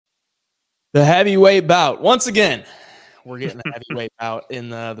The heavyweight bout. Once again, we're getting a heavyweight bout in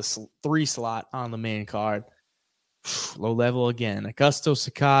the 3 slot on the main card. Low level again. Augusto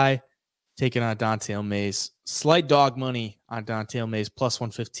Sakai taking on Don'Tale Mayes. Slight dog money on Don'Tale Mayes, plus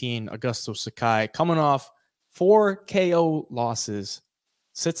 115. Augusto Sakai coming off 4 KO losses.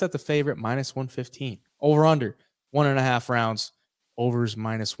 Sits at the favorite, minus 115. Over under, 1.5 rounds. Overs,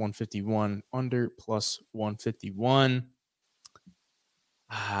 minus 151. Under, plus 151.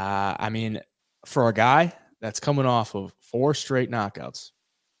 I mean, for a guy that's coming off of 4 straight knockouts,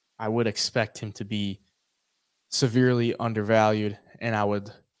 I would expect him to be severely undervalued, and I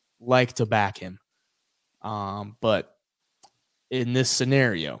would like to back him. But in this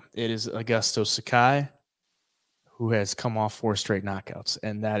scenario, it is Augusto Sakai who has come off 4 straight knockouts,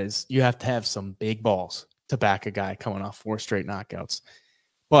 and that is, you have to have some big balls to back a guy coming off 4 straight knockouts.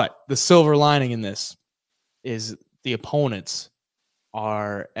 But the silver lining in this is the opponents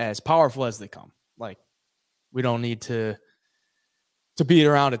are as powerful as they come. Like, we don't need to beat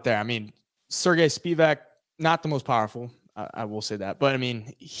around it there. I mean, Sergey Spivak, not the most powerful, I will say that. But, I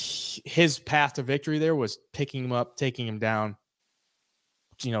mean, his path to victory there was picking him up, taking him down,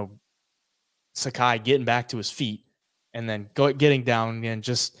 Sakai getting back to his feet, and then getting down and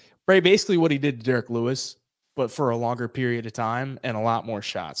just basically what he did to Derek Lewis, but for a longer period of time and a lot more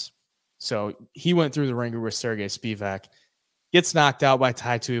shots. So he went through the ringer with Sergey Spivak. Gets knocked out by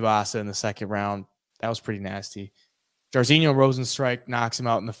Tai Tuivasa in the second round. That was pretty nasty. Jairzinho Rosenstrike knocks him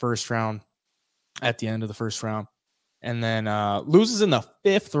out in the first round, at the end of the first round. And then loses in the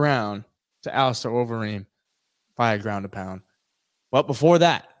 5th round to Alistair Overeem by a ground and pound. But before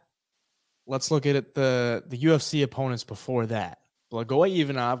that, let's look at it, the UFC opponents before that. Blagoy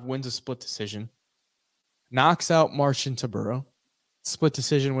Ivanov wins a split decision. Knocks out Marcin Tybura. Split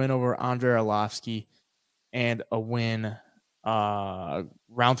decision win over Andrei Arlovsky. And a win,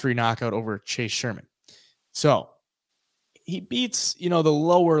 round 3 knockout over Chase Sherman. So he beats, the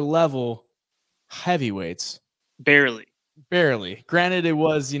lower level heavyweights. Barely. Granted, it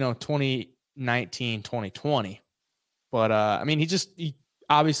was, 2019, 2020. But, I mean, he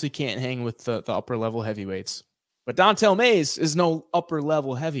obviously can't hang with the upper level heavyweights. But Don'Tale Mayes is no upper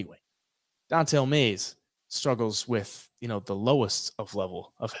level heavyweight. Don'Tale Mayes struggles with, the lowest of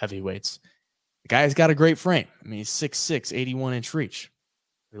level of heavyweights. The guy's got a great frame. I mean, he's 6'6", 81-inch reach.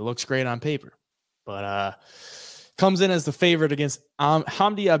 It looks great on paper. But comes in as the favorite against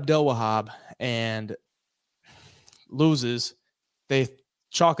Hamdi Abdelwahab and loses. They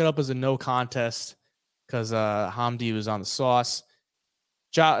chalk it up as a no contest because Hamdi was on the sauce.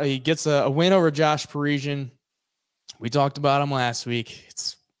 He gets a win over Josh Parisian. We talked about him last week.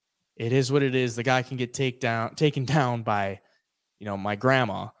 It is what it is. The guy can get taken down by, my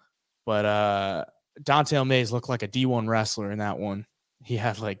grandma. But Don'Tale Mayes looked like a D1 wrestler in that one. He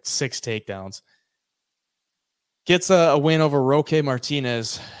had like 6 takedowns. Gets a win over Roque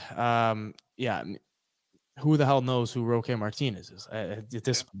Martinez. Yeah, who the hell knows who Roque Martinez is at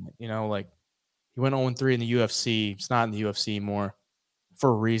this point? He went 0-3 in the UFC. He's not in the UFC anymore for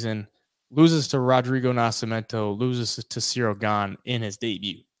a reason. Loses to Rodrigo Nascimento. Loses to Cyril Gane in his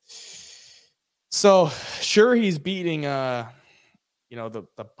debut. So, sure, he's beating the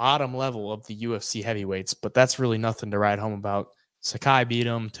bottom level of the UFC heavyweights, but that's really nothing to write home about. Sakai beat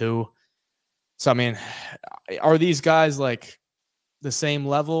him too. So, I mean, are these guys like the same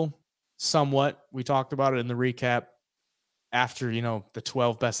level? Somewhat. We talked about it in the recap. After, the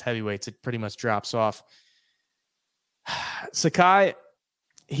 12 best heavyweights, it pretty much drops off. Sakai,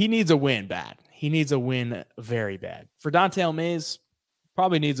 he needs a win bad. He needs a win very bad. For Don'Tale Mayes,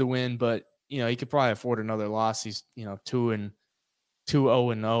 probably needs a win, but, he could probably afford another loss. He's,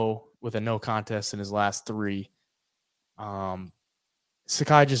 2-0 with a no contest in his last 3.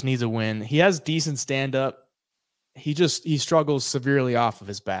 Sakai just needs a win. He has decent stand-up. He struggles severely off of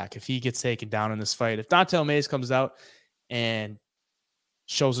his back if he gets taken down in this fight. If Don'Tale Mayes comes out and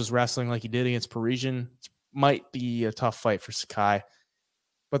shows his wrestling like he did against Parisian, it might be a tough fight for Sakai.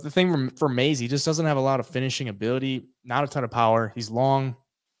 But the thing for Mayes, he just doesn't have a lot of finishing ability, not a ton of power. He's long.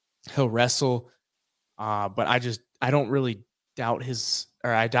 He'll wrestle. But I don't really doubt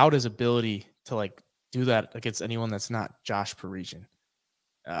I doubt his ability to do that against anyone that's not Josh Parisian.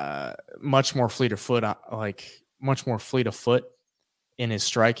 Much more fleet of foot, much more fleet of foot in his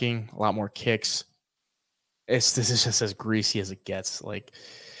striking, a lot more kicks. This is just as greasy as it gets. I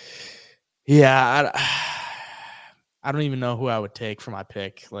don't even know who I would take for my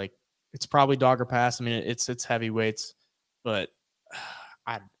pick. It's probably dog or pass. I mean, it's heavyweights, but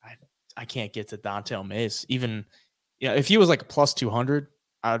I can't get to Don'Tale Mayes. Even if he was like a plus 200,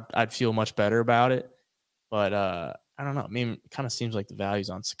 I'd feel much better about it. But I don't know. I mean, it kind of seems like the value's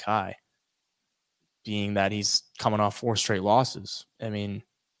on Sakai. being that he's coming off 4 straight losses. I mean,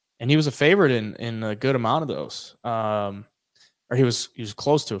 and he was a favorite in a good amount of those. Or he was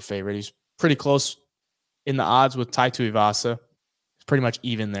close to a favorite. He's pretty close in the odds with Tai Tuivasa. He's pretty much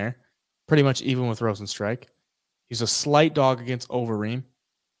even there. Pretty much even with Rosenstrike. He's a slight dog against Overeem.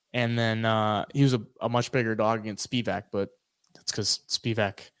 And then he was a much bigger dog against Spivak, but that's because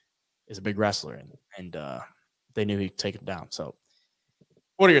Spivak is a big wrestler, and they knew he'd take him down. So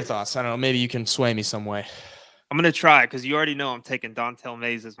what are your thoughts? I don't know. Maybe you can sway me some way. I'm going to try because you already know I'm taking Dontel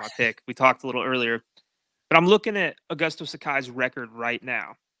Mays as my pick. We talked a little earlier. But I'm looking at Augusto Sakai's record right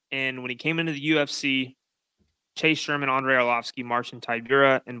now. And when he came into the UFC, Chase Sherman, Andrei Arlovsky, Marcin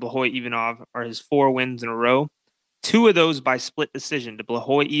Tybura, and Blahoy Ivanov are his 4 wins in a row. 2 of those by split decision to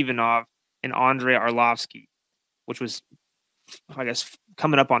Blahoy Ivanov and Andrei Arlovsky, which was, I guess,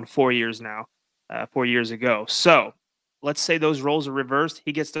 coming up on 4 years now, 4 years ago. So let's say those roles are reversed.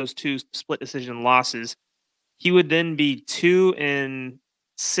 He gets those 2 split decision losses. He would then be 2-6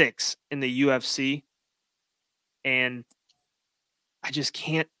 in the UFC. And I just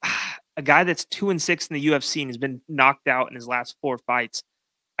can't. A guy that's 2-6 in the UFC and has been knocked out in his last 4 fights,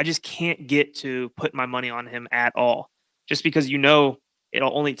 I just can't get to put my money on him at all. Just because it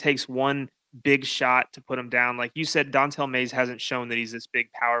only takes one big shot to put him down. Like you said, Dontel Mays hasn't shown that he's this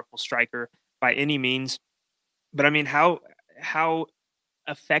big, powerful striker by any means. But I mean, how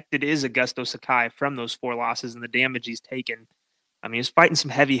affected is Augusto Sakai from those 4 losses and the damage he's taken? I mean, he's fighting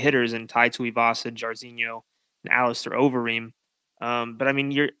some heavy hitters in Tai Tuivasa, Jairzinho, and Alistair Overeem. But I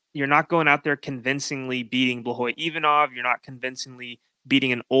mean, you're not going out there convincingly beating Blahoy Ivanov. You're not convincingly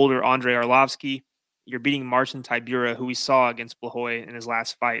beating an older Andrei Arlovsky. You're beating Marcin Tybura, who we saw against Blahoy in his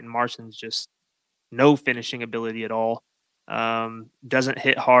last fight, and Marcin's just no finishing ability at all. Doesn't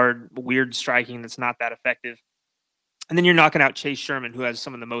hit hard, weird striking that's not that effective. And then you're knocking out Chase Sherman, who has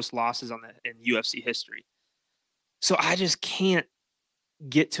some of the most losses in UFC history. So I just can't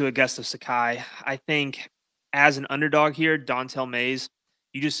get to Augusto Sakai. I think as an underdog here, Dontel Mays,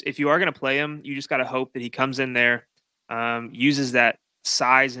 if you are going to play him, you just got to hope that he comes in there, uses that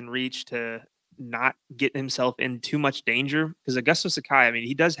size and reach to not get himself in too much danger. Because Augusto Sakai, I mean,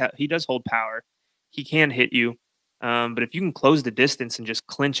 he does hold power. He can hit you. But if you can close the distance and just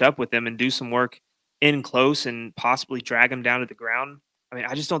clinch up with him and do some work in close and possibly drag him down to the ground, I mean,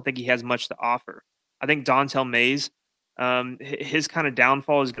 I just don't think he has much to offer. I think Dontel Mays, his kind of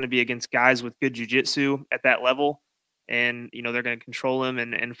downfall is going to be against guys with good jiu-jitsu at that level. And, they're going to control him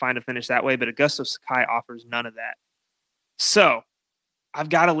and find a finish that way. But Augusto Sakai offers none of that. So I've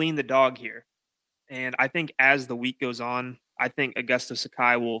got to lean the dog here. And I think as the week goes on, I think Augusto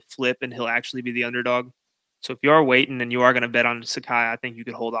Sakai will flip and he'll actually be the underdog. So if you are waiting and you are going to bet on Sakai, I think you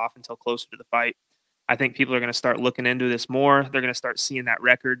could hold off until closer to the fight. I think people are going to start looking into this more. They're going to start seeing that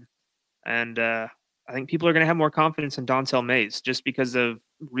record. And I think people are going to have more confidence in Dontel Mays just because of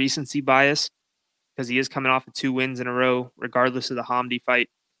recency bias, because he is coming off of 2 wins in a row, regardless of the Hamdi fight.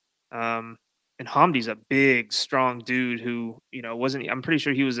 And Hamdi's a big, strong dude who, I'm pretty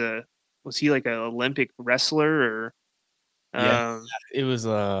sure was he like an Olympic wrestler or? Yeah, it was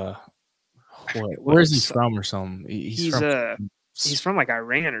where is he from or something? He's from like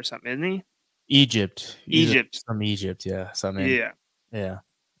Iran or something, isn't he? Egypt. Egypt. From Egypt, yeah. So I mean, yeah.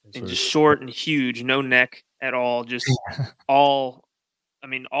 And just short and huge, no neck at all, just all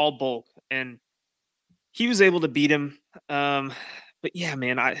bulk. And he was able to beat him. But yeah,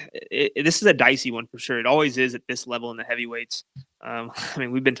 man, this is a dicey one for sure. It always is at this level in the heavyweights. I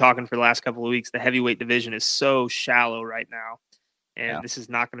mean, we've been talking for the last couple of weeks. The heavyweight division is so shallow right now. And this is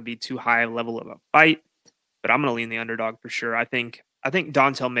not going to be too high a level of a fight. But I'm going to lean the underdog for sure. I think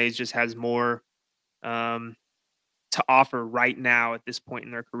Dontel Mays just has more to offer right now at this point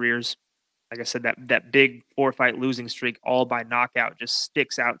in their careers. Like I said, that big 4-fight losing streak all by knockout just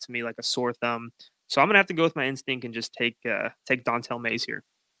sticks out to me like a sore thumb. So I'm going to have to go with my instinct and just take Dontel Mays here.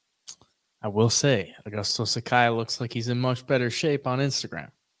 I will say, Augusto Sakai looks like he's in much better shape on Instagram.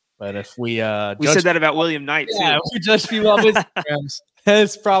 But if we said that about William Knight too. Yeah, if we judge people on Instagrams,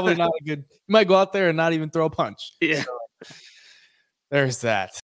 it's probably not a good. You might go out there and not even throw a punch. Yeah. So, there's that.